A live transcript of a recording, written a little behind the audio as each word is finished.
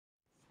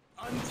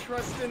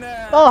untrusting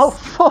ass. Oh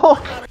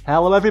fuck!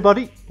 Hello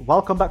everybody,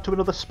 welcome back to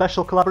another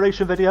special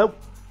collaboration video.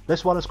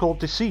 This one is called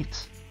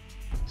DECEIT.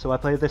 So I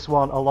played this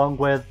one along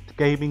with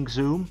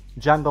GamingZoom,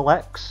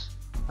 JangleX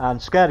and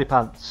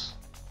Scareddiepants.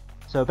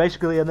 So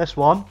basically in this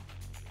one,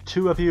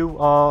 two of you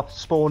are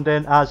spawned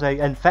in as a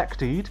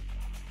infected,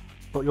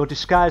 but you're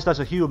disguised as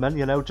a human,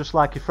 you know, just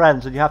like your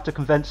friends, and you have to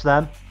convince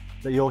them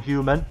that you're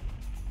human.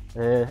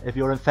 If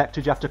you're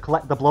infected, you have to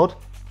collect the blood,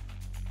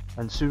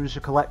 and as soon as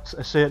you collect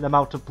a certain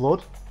amount of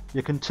blood,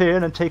 you can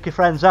turn and take your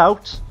friends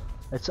out.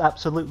 It's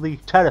absolutely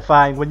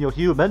terrifying when you're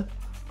human,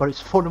 but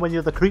it's fun when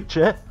you're the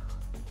creature.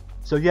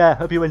 So yeah,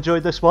 hope you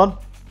enjoyed this one.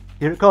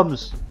 Here it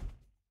comes.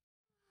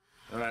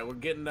 Alright, we're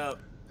getting up.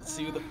 Let's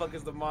see who the fuck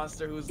is the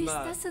monster, who's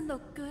not. This doesn't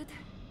look good.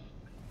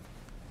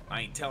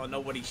 I ain't telling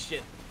nobody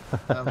shit.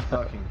 I'm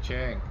fucking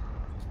Chang.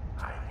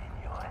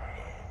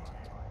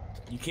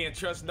 You can't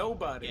trust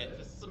nobody. Get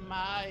the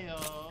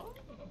smile.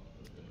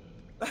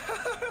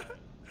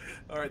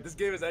 Alright, this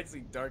game is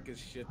actually dark as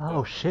shit though.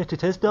 Oh shit,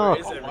 it is dark.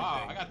 Where is everything?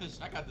 Wow, I got this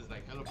like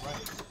hella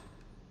bright.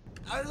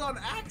 I was on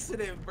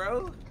accident,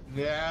 bro.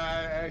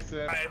 Yeah,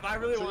 accident. Alright, if I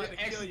really So wanted you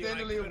to kill you, I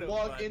accidentally could've,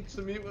 walk but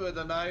into me with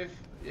a knife?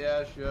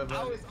 Yeah, sure, I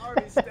man. was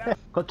already stabbed.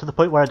 Got to the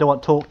point where I don't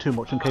want to talk too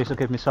much in case I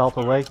give myself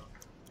away.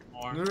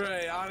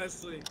 Right,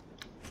 honestly.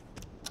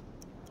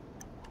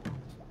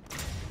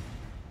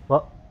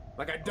 What?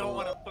 Like, I don't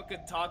want to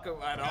fucking talk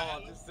at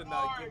all, just to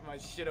not give my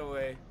shit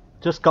away.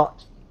 Just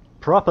got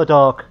proper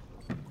dark.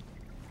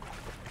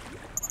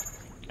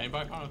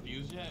 Anybody found a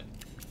fuse yet?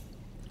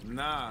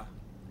 Nah.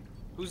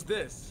 Who's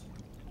this?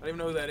 I don't even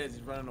know who that is.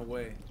 He's running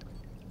away.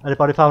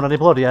 Anybody found any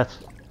blood yet?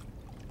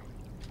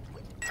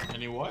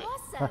 Any what?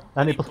 Any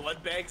Any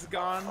blood bags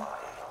gone?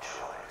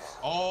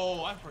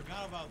 Oh, I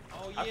forgot about.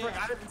 Oh yeah. I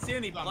haven't seen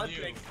any It's on blood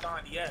you. bags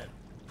gone yet.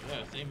 Yeah,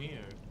 same here.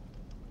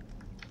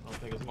 I don't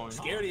think it's going on.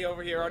 Scaredy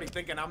over here already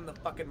thinking I'm the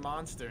fucking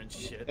monster and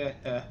shit.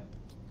 Yeah.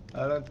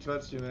 I don't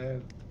trust you,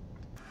 man.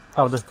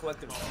 Oh, Just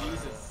collecting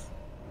fuses.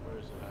 Where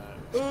is it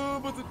at? Oh,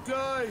 I'm about to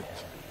die.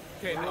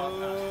 Okay, no, I'm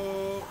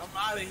not. I'm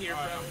out of here,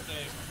 Alright, bro. I'm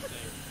safe. I'm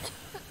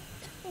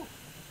safe.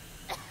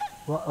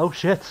 What? Oh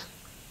shit!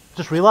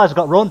 Just realised I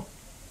got run.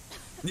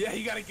 Yeah,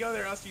 you gotta go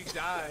there, else you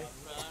die.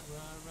 Run.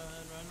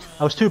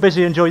 I was too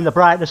busy enjoying the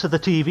brightness of the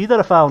TV that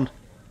I found.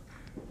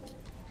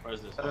 Where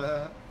is this?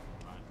 Alright,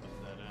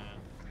 put that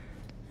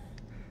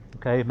in.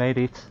 Okay, made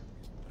it.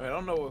 I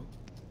don't know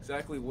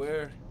exactly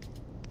where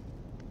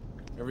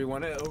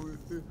everyone is.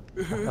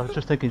 I was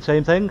just thinking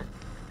same thing.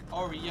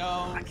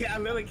 Oreo. I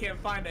literally can't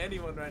find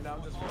anyone right now.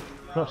 I'm just running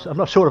around. I'm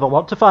not sure if I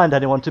want to find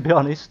anyone, to be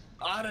honest.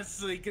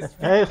 Honestly, because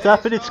Hey, what's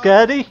happening,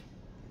 Scaredy?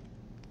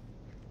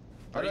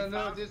 I don't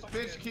know, this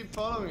bitch keep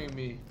following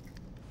me.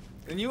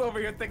 and you over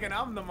here thinking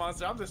I'm the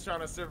monster. I'm just trying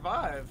to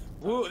survive.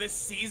 Woo, this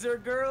Caesar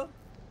girl?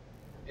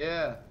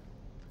 Yeah.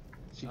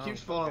 She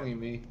keeps following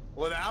me.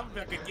 Well, I'm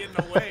fucking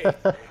getting away.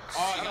 Oh,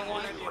 I don't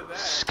want any of that.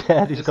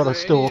 Scaredy's got a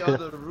Is there any stalker.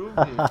 other room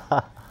here?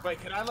 Wait,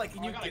 can I like?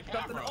 Can you I got a get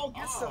something? camera. Oh,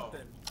 get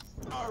something.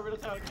 Oh, I really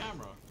got a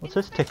camera. What's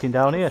this ticking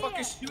down here?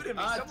 Fucking shooting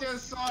me. I Someone-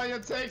 just saw you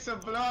take some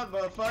blood,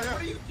 What are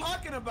motherfucker. you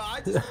talking about?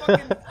 I just fucking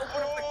opened up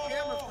the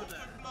camera for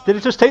that. Did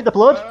it just take the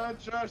blood? I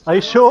don't trust Are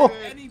you sure?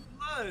 Any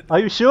blood? Are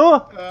you sure?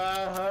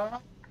 Uh-huh.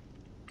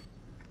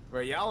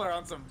 Bro, y'all are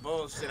on some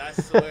bullshit. I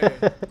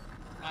swear.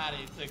 Ah,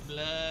 they took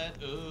blood.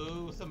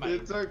 Ooh, somebody. You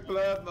took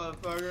blood,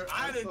 motherfucker.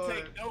 I didn't saw take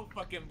it. no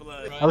fucking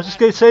blood. I was just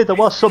going to say there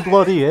was some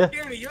blood here.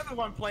 Scaredy, you're the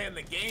one playing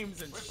the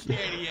games and shit.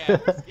 Scaredy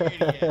at?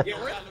 Scaredy at?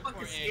 Yeah, where's the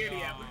fucking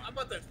Scaredy at? I'm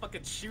about to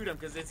fucking shoot him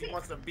because he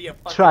wants to be a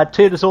fucking. Tried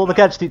to turn us all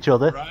against each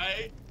other.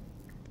 Right?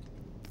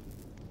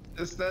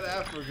 It's that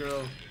Afro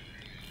girl.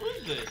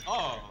 Who's this?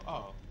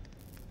 Oh.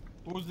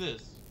 Who's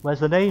this? Where's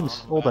the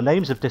names? All the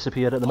names have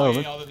disappeared at the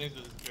moment. Yeah, all the names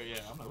are disappeared.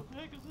 Yeah, I'm like, what the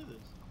heck is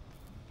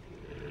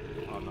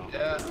this? Oh no.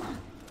 Yeah.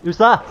 Who's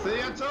that? See,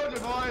 I told you,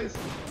 boys.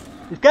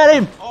 Get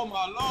him! Oh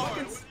my lord!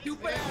 Fucking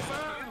stupid ass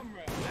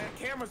camera. That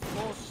camera's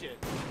bullshit.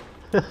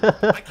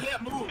 I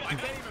can't move. I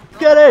can't even.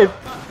 Get him!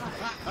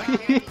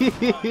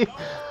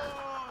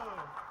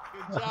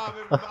 Good job,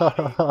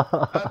 everybody.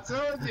 I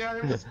told you,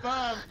 it was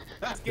fun.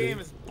 This game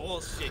is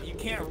bullshit. You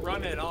can't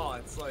run at all.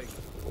 It's like.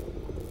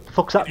 The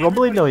fuck's that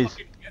rumbling everybody noise?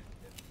 fucking gets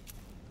it.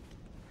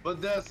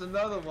 But there's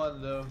another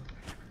one, though.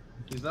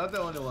 He's not the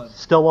only one.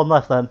 Still one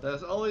left then.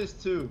 There's always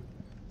two.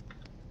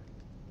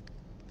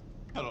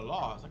 Kind of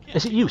lost. I can't.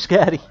 Is it you,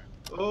 Scaredy?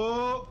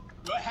 Oh!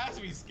 It has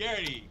to be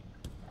Scaredy.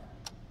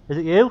 Is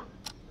it you?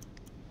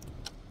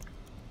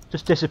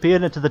 Just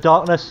disappearing into the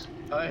darkness.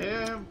 I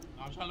hear him.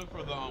 I'm trying to look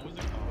for the what's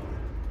it called?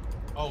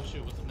 Oh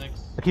shoot, what's the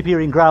next? I keep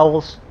hearing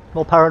growls.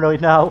 More paranoid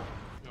now.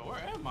 Yo,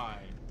 where am I?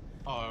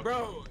 Oh,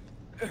 Bro.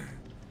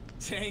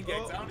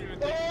 JangleX, I don't even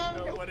think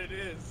you know what it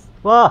is.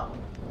 What?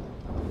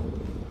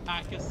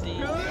 I can see.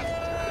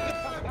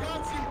 I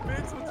got you,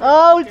 bitch. With your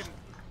Oh,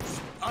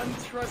 fucking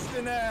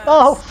untrusting ass.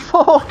 Oh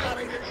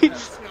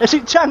fuck! Is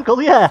it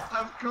Jangle? Yeah.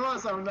 Of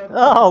course, I'm not.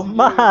 Oh, trusting you,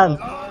 man. motherfucker.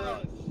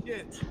 Oh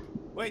shit!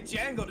 Wait,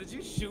 Jangle, did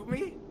you shoot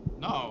me?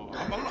 No,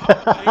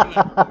 I'm taking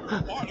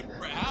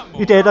like,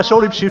 You did. I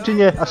saw him shooting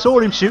you. I saw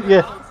him shoot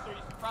you. Oh, so you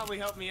should probably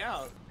help me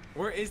out.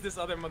 Where is this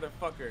other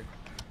motherfucker?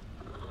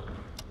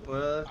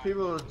 Well, if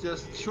people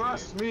just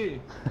trust me.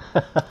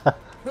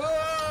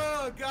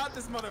 Oh, got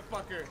this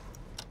motherfucker.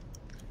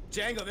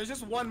 Django, there's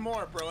just one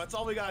more, bro. That's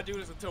all we gotta do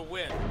is to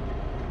win.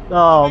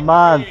 Oh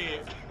man.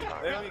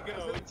 There we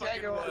go. We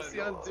Django was the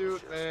young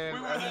dude, man. We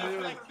were I knew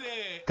it.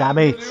 affected. Damn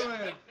I it. knew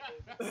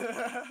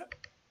it.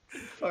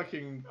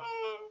 Fucking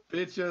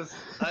bitches.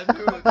 I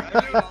knew it.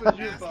 I knew it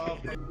for you, Bob.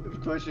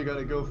 Of course you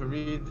gotta go for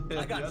me.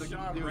 I got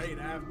shot right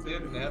after.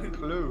 Didn't have a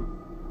clue.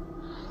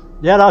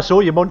 Yeah, I saw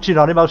you munching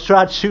on him. I was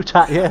trying to shoot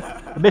at you.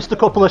 I missed a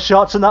couple of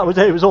shots and that was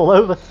it. It was all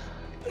over.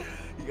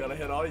 You gotta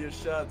hit all your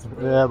shots,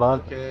 bro. Yeah, man.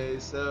 Okay,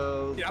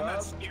 so Yeah, I'm not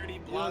Bob, scaredy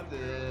you're blood.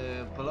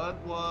 the blood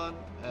one,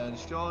 and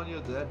Sean, you're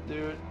that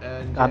dude,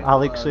 and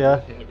Alex, Django, yeah.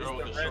 him. The girl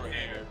with the short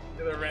hair.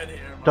 The red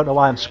hair. Don't know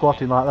why I'm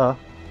squatting like that.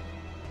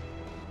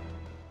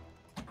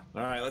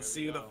 Alright, let's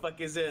see who the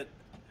fuck is it.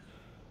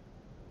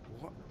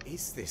 What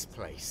is this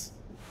place?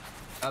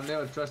 I'm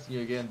never trusting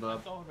you again,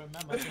 Bob. Don't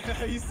remember.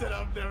 He said,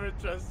 I'm never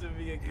trusting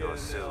me again.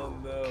 Hell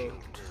no.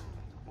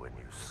 When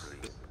you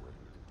sleep.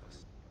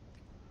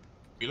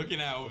 You looking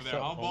at over there,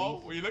 huh,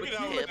 Bo? What you looking at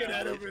What over you looking there?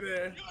 at over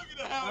there? You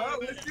looking at Oh,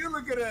 over there? what you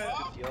looking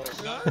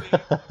at?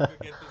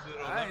 Nothing.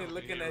 I ain't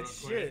looking at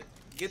shit.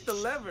 Get the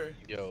lever.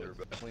 Yo,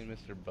 definitely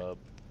Mr. Bub.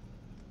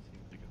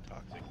 Seems like a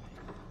toxic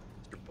name.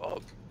 Mr.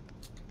 Bob.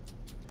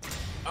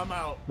 I'm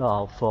out.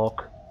 Oh,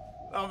 fuck.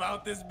 I'm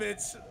out this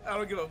bitch. I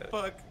don't give a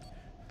fuck.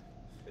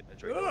 I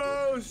drank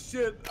Oh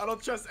shit. I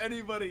don't trust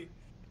anybody.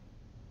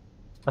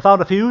 I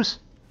found a fuse.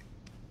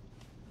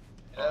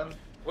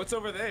 What's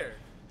over there?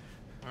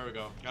 There we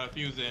go. Got a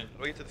fuse in.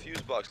 Wait to the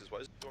fuse boxes. Why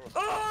is the door open?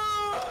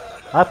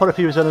 Oh! I put a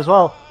fuse in as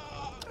well.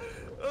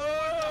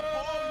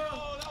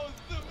 Oh, that was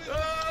stupid.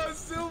 Oh,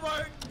 Zoom,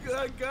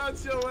 I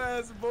got your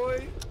ass,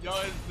 boy. Yo,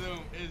 it's Zoom.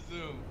 It's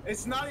Zoom.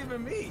 It's not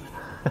even me.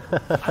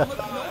 I look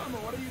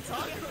normal. What are you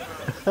talking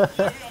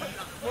about?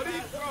 What are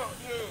you,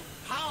 bro?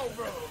 How,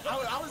 bro?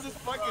 I was just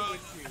fucking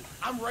with you.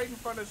 I'm right in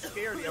front of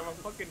Scaredy. I'm a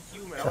fucking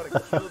human. I would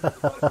have killed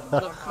you. How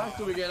the fuck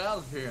do we get out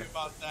of here?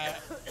 About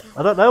that.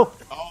 I don't know.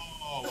 Oh,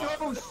 wow.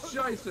 Oh,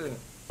 scheisse!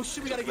 Oh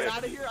shit, we gotta get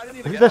out of here. I didn't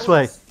even Is it know this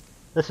way?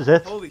 This is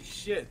it. Holy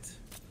shit.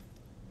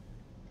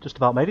 Just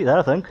about made it there,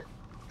 I think.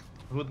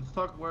 Who the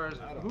fuck where's?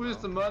 Who is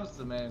the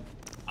monster, man?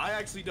 I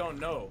actually don't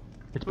know.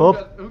 It's Who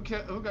Bub.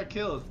 who got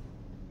killed?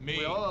 Me.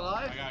 We all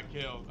alive? I got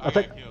killed. I I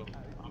think- got killed.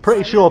 I'm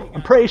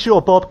Pretty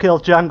sure Bob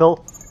killed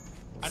Jangle.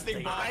 I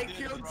think Bob I did,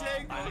 killed bro.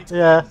 Jangle? I think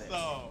Yeah.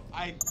 so.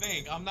 I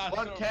think. I'm not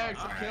What sure.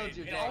 character Alright. killed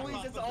you, It Jack?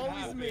 always, it's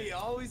always me.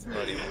 Always me.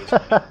 Yo, he has to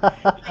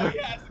kill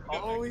me.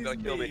 Always gotta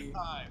kill me. me.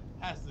 Time.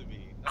 Has to be.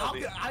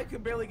 I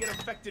could barely get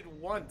infected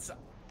once.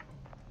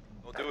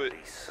 Don't do it.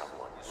 He's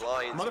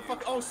lying. to you.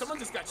 Motherfucker. Oh, someone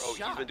just got Bro,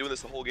 shot. he's been doing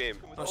this the whole game.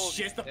 Oh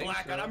shit, it's the Think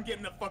blackout. so. I'm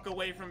getting the fuck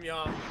away from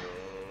y'all.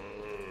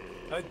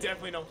 I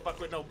definitely don't fuck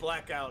with no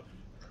blackout.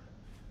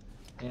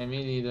 Yeah,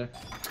 me neither.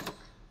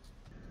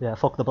 Yeah,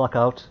 fuck the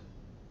blackout.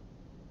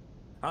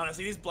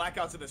 Honestly, these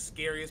blackouts are the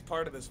scariest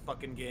part of this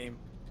fucking game.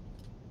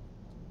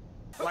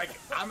 Like,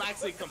 I'm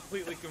actually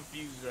completely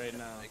confused right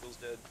now. Ankle's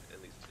dead, and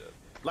Lisa's dead.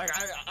 Like,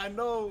 I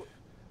know...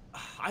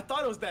 I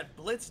thought it was that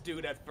Blitz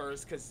dude at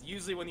first, because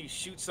usually when you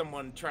shoot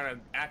someone trying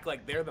to act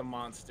like they're the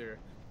monster.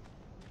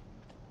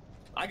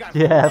 I got...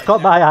 Yeah, I've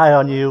got my eye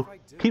on you.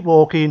 Keep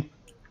walking.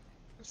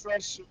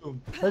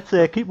 That's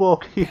it, keep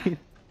walking.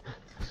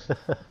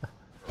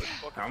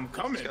 I'm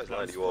coming. This guy's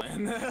lying to you all.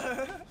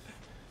 man.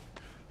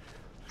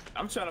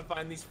 I'm trying to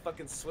find these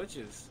fucking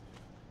switches.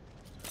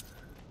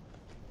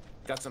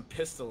 Got some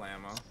pistol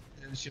ammo.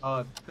 And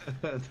Sean,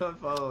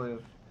 don't follow him.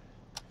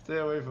 Stay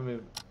away from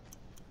him.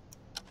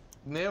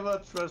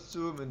 Never trust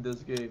Zoom in this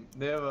game.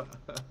 Never.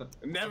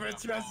 Never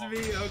trust me?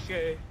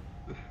 Okay.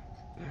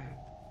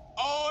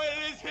 Oh,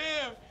 it is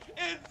him.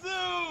 It's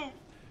Zoom.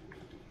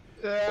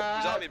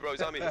 He's on me, bro.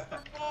 He's on me.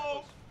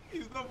 Oh,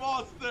 he's the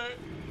monster.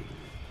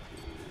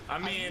 I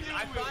mean,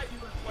 I thought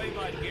you would play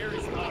by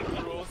Gary's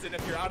rules, and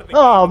if you're out of the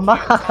Oh, game, you man.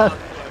 can't talk,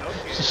 but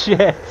okay.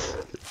 Shit.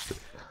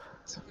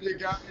 You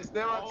guys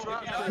never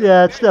trust yeah. him.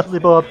 Yeah, it's definitely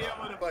Bob.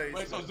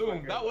 Wait, so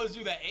Zoom, that was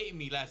you that ate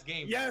me last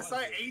game. Yes,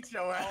 I ate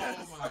your ass.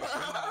 Oh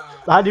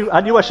my god.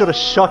 I knew I should have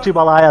shot him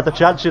while I had the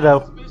chance, you know.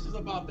 Suspicious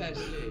about that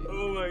shit.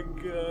 Oh my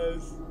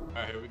gosh.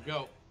 Alright, here we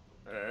go.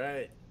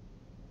 Alright.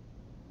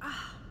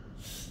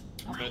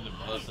 I'm in the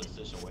Melissa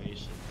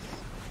situation.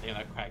 Damn,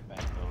 I cracked back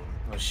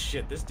though. Oh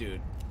shit, this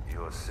dude.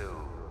 You're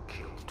so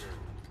cute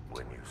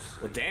when you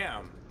Well, sleep.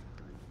 damn.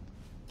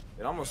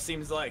 It almost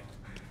seems like...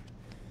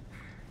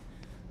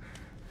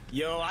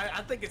 Yo,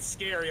 I think it's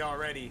scary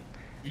already.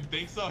 You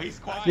think so? He's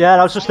quiet. Yeah,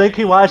 I was just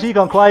thinking, why has he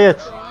gone quiet?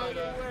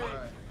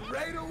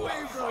 Right away,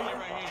 bro.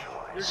 Right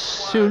here.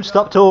 Soon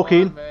stop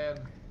talking. Man.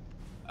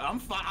 I'm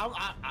fine.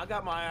 I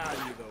got my eye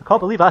on you, though. I can't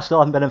believe I still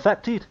haven't been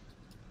infected.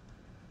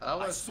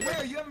 I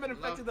swear, you haven't been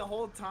infected the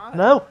whole time.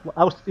 No,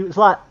 it was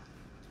like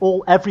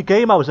every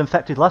game I was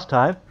infected last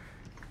time.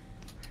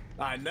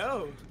 I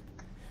know.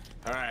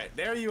 All right,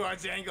 there you are,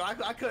 Django.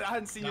 I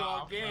hadn't seen you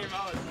all I'm game.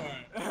 sorry.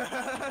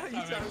 I was.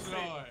 You trying to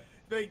say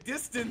big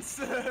distance?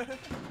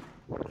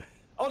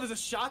 Oh, there's a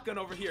shotgun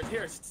over here.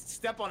 Here,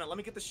 step on it. Let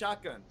me get the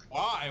shotgun.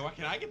 Why? Why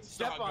can't I get the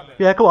Step shotgun? on it.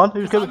 Yeah, go on.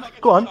 Who's going?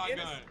 Go on. Alright,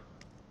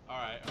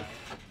 alright.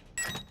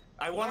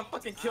 I want to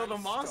fucking kill the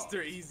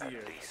monster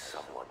easier.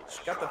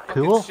 Got the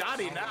fucking Cool.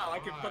 shotty now. I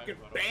can fucking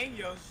bang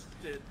your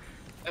shit.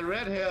 The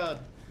red-haired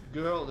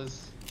girl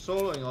is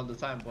soloing all the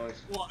time,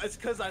 boys. Well, it's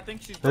because I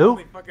think she's Who?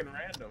 totally fucking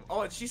random. Oh,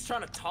 and she's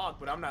trying to talk,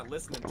 but I'm not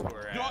listening to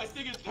her. Yo, I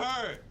think it's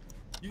her.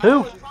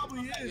 Who? It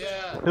probably is.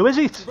 Yeah. Who is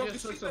it? Bro, Just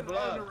she's took been some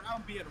blood. running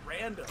around being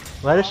random.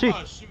 Where is she? I'm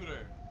gonna shoot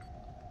her.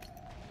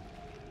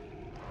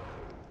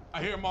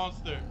 I hear a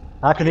monster.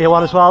 I can hear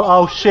one as well.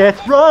 Oh shit!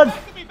 Run!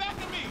 Back to me, back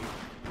to me.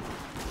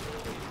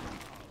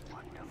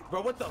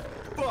 Bro, what the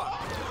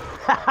fuck?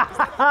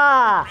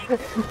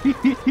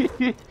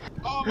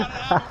 Oh, I'm out of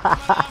ammo.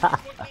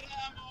 I'm out of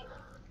ammo.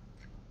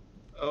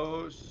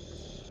 Oh,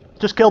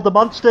 Just killed the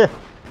monster.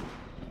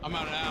 I'm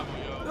out of ammo,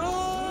 yo.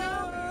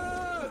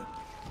 Ah!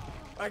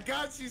 I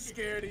got you,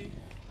 Scaredy.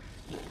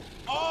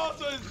 Oh,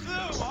 so it's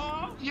Zoom,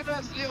 huh?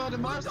 yes, you're the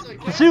monster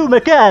again. Zoom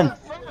again.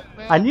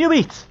 Man. I knew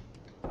it.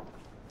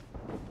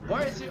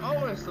 Why is he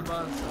always the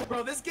monster?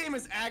 Bro, this game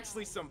is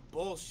actually some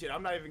bullshit.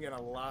 I'm not even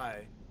gonna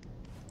lie.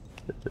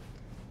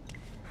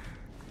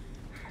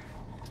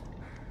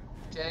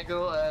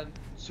 Jangle and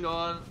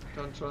Sean,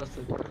 don't trust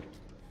it.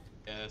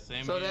 Yeah,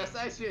 same So here. there's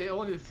actually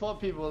only 4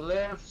 people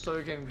left, so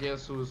you can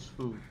guess who's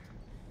who.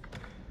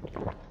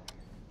 Alright,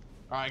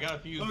 I got a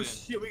fuse Oh in.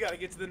 shit, we gotta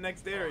get to the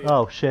next area.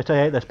 Oh shit!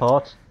 I hate this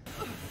part.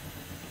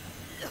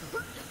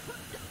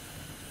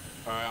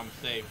 Alright, I'm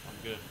safe. I'm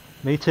good.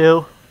 Me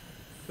too.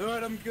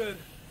 Alright, I'm good.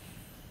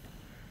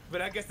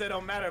 But I guess that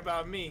don't matter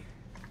about me.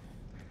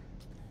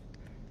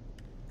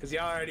 Cause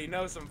y'all already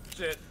know some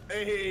shit.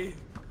 Hey,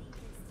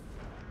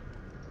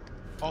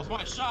 Oh,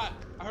 somebody shot.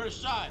 I heard a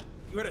shot.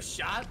 you heard a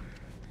shot?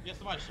 Yeah,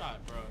 somebody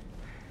shot, bro.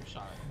 Who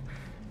shot?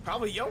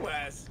 Probably your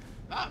ass.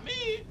 Not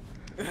me.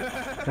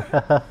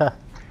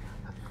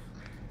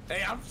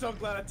 Hey, I'm so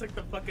glad I took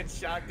the fucking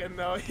shotgun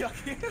though.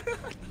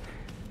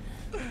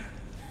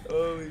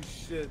 Holy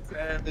shit.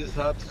 And it's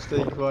hard to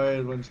stay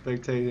quiet when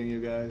spectating you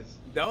guys.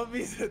 Don't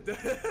be so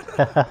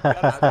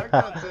I'm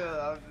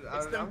not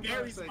It's them I'm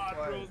Gary's stay mod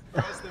quiet. rules,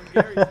 bro. It's them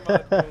Gary's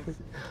mod rules.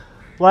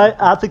 Why?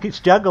 I think it's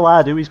Jungle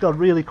Adu. He's gone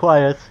really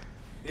quiet.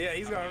 Yeah,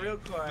 he's gone real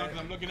quiet.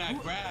 Look, I'm looking at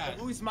grass.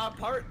 Who's my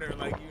partner?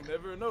 Like, you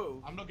never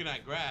know. I'm looking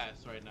at grass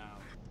right now.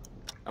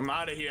 I'm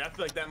out of here. I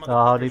feel like that Oh,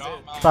 motherfucker's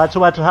need in. find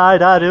somewhere to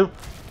hide, Adu.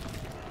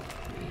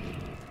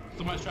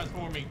 Somebody's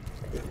transforming.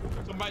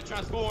 Somebody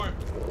transform.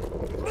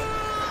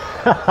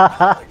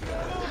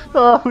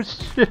 Oh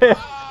shit!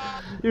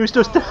 He was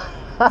just.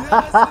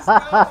 Yes, let's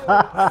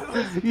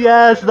go.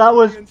 Yes, that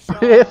was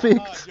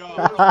perfect.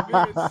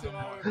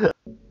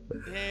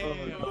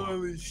 Damn.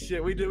 Holy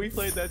shit, we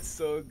played that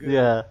so good.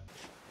 Yeah.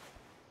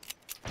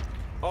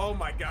 Oh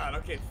my god,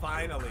 okay,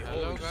 finally.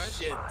 Holy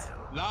shit.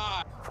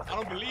 Nah, I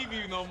don't believe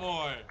you no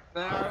more.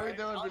 Nah, we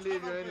don't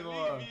believe you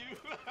anymore. Believe you.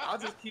 I'll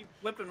just keep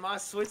flipping my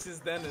switches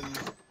then and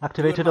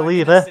Activated doing a my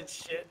lever. innocent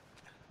shit.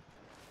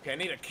 Okay, I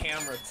need a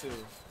camera too.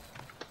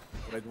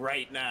 Like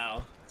right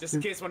now. Just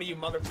in case one of you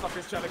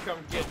motherfuckers try to come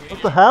get me.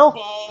 What the hell?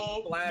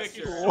 Ball, Blast make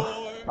your-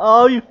 sure.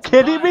 Oh, you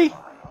kidding me?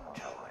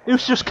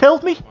 Who's just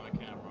killed me? On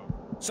camera.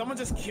 Someone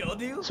just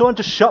killed you? Someone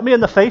just shot me in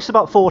the face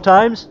about 4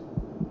 times.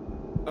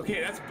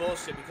 Okay, that's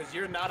bullshit because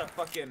you're not a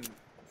fucking...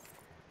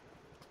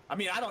 I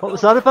mean, I don't know. What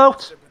was that about?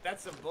 bullshit, but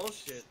that's some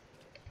bullshit.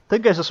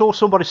 Thing is, I saw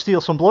somebody steal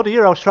some blood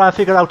here. I was trying to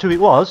figure out who it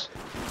was.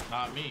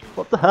 Not me.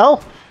 What the hell?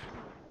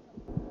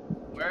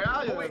 Where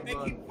are you, Oh, wait, they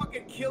everyone? keep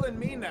fucking killing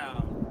me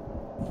now.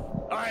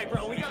 Alright,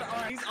 bro, we gotta...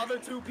 Alright, these other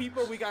 2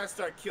 people, we gotta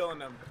start killing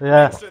them.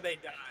 Yeah. Make sure they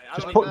die. I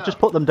Just don't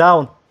put them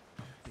down.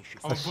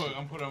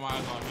 I'm putting my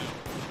eyes on him.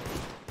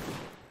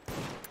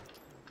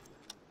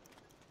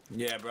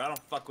 Yeah, bro, I don't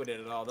fuck with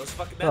it at all. Those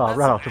fucking... Oh, that's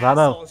ran some out of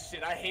ammo. asshole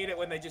shit. I hate it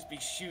when they just be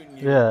shooting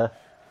you. Yeah.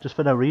 Just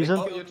for no reason.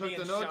 Oh, Killed you me took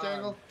the and note, Sean.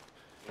 Jangle?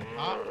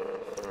 Huh?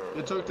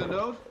 You took the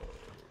note?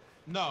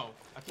 No,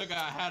 I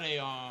had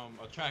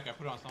a track I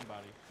put on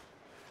somebody.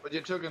 But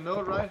you took a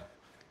note, right?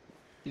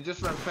 You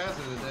just ran past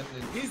it and then...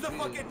 He's the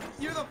fucking...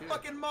 You're the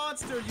fucking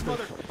monster, you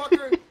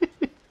motherfucker.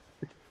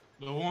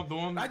 The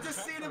one. I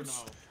just seen him.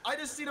 No. I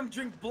just seen him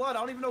drink blood. I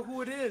don't even know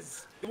who it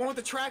is. The one with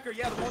the tracker.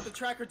 Yeah, the one with the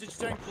tracker just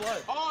drank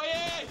blood. Oh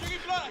yeah, drinking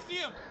blood. I see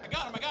him. I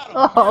got him.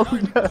 Oh, No,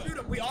 you no. can shoot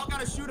him. We all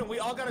gotta shoot him. We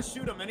all gotta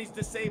shoot him, and he's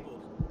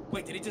disabled.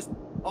 Wait, did he just?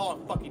 Oh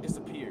fuck, he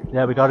disappeared.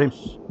 Yeah, we got him.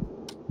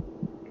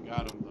 I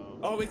got him though.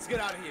 Oh, let's get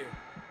out of here.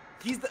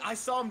 He's the. I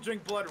saw him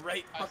drink blood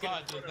right. I Fucking saw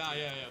in it front just of now.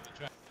 me. Yeah, the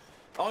track.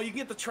 Oh, you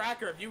get the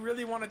tracker. If you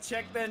really want to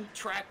check, then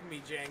track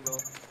me, Jangle.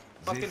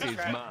 Fucking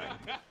track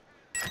me.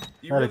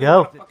 You There we really go.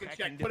 wanna fucking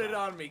check? Put it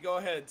on me. Go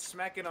ahead.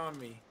 Smack it on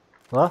me.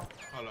 What?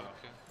 Hold on.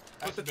 Okay.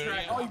 Put the That's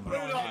track. better Oh, you yet. put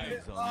it on me.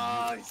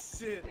 Oh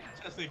shit.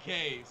 Just in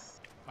case.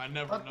 I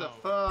never What know. the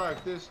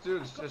fuck? This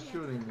dude's just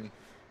shooting me.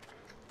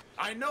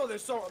 I know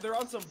they're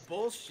on some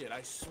bullshit.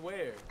 I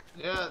swear.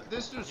 Yeah,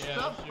 this dude, Yeah,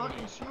 stop they're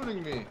fucking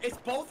shooting me. It's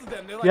both of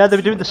them. They're like Yeah, they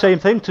were doing the shooting same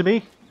thing to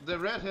me. The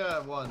red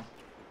hair one.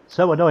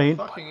 So annoying.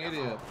 Fucking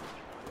idiot.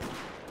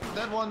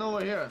 That one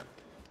over here.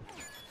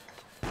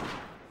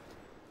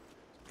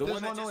 The There's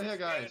one that one just over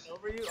here, ran guys.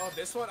 over you? Oh,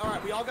 this one?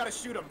 Alright, we all gotta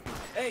shoot him.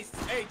 Hey,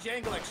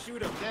 JangleX,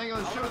 shoot him.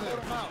 JangleX, shoot him. Vote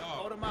him out.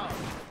 Oh. Vote him out.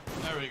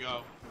 There we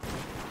go.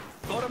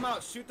 Vote him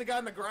out. Shoot the guy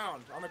on the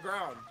ground. On the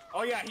ground.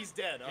 Oh yeah, he's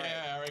dead. All right.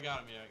 Yeah, I already got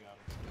him. Yeah, I got him.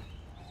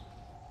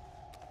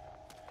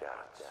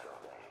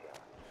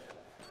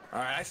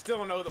 Alright, I still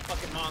don't know who the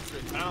fucking monster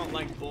is. I don't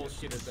like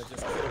bullshitters that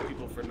just kill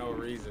people for no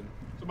reason.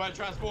 Somebody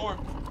transform.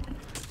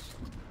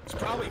 It's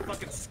probably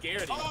fucking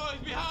scared. Oh,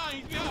 he's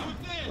behind. He's behind.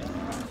 Who's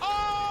this?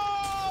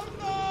 Oh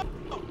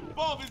no!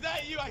 Bob, is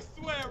that you? I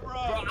swear, bro.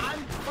 Bro, I'm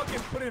fucking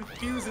putting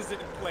fuses in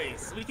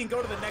place. We can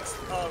go to the next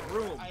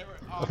room.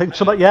 I think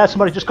somebody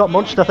just got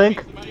munched, I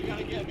think. Somebody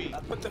gotta get me. I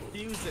put the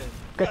fuse in.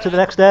 Get to the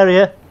next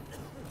area.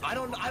 I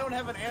don't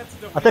have an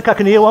answer to I think I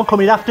can hear one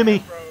coming after me.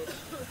 bro.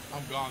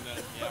 I'm gone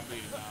then. Yeah, I'm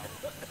bleeding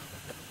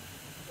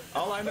now.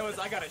 All I know is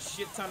I got a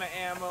shit ton of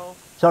ammo.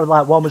 Sounded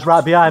like one was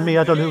right behind me.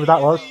 I don't know who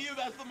that was. You,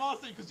 that's the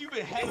monster, because you've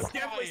been hella It's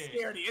definitely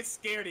quiet. scaredy. It's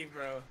scaredy,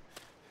 bro.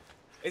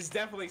 It's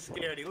definitely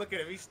scaredy. Look at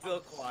him. He's still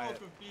quiet.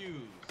 So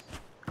confused.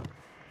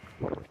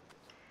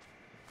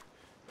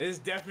 It's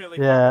definitely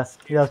Yeah,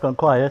 fucking he has gone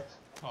quiet.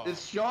 Oh.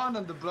 It's Sean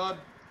and the blood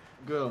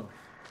girl.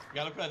 You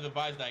gotta look at the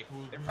device like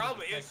who. It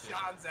probably is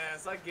Sean's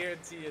ass. I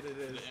guarantee it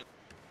is.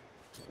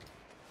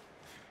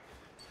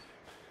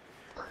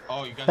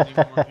 Oh, you guys need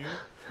one more fuse?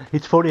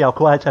 It's funny how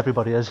quiet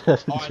everybody is. Oh, I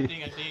think you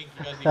guys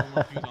need one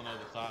more fuse on the other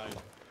side.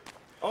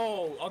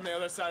 Oh, on the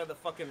other side of the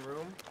fucking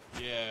room?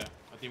 Yeah,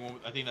 I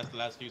think that's the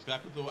last fuse. 'Cause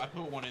I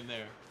put one in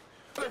there.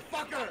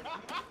 Motherfucker!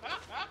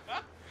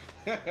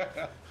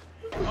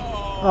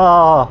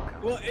 Oh,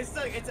 Well, it's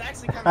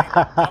actually kind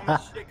of dumb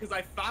as shit because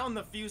I found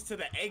the fuse to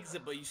the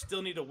exit, but you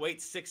still need to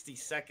wait 60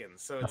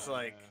 seconds. So it's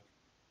like,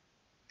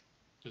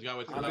 Just gotta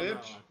wait till I don't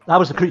know. that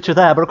was a creature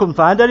there, but I couldn't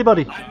find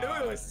anybody. I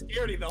knew it was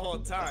scary the whole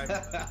time.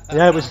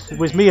 Yeah, it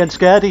was me and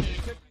Scareddy.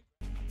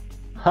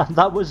 And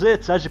that was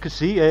it. As you can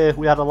see,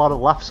 we had a lot of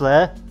laughs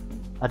there.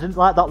 I didn't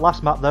like that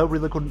last map though,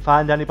 really couldn't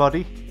find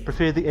anybody.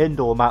 Prefer the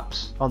indoor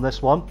maps on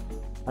this one.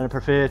 And I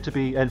prefer to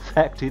be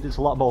infected, it's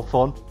a lot more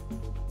fun.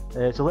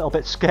 It's a little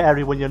bit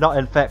scary when you're not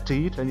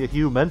infected and you're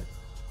human.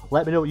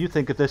 Let me know what you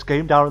think of this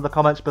game down in the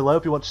comments below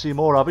if you want to see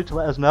more of it,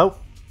 let us know.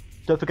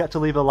 Don't forget to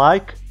leave a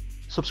like,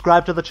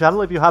 subscribe to the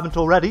channel if you haven't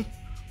already,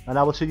 and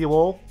I will see you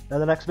all in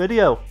the next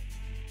video.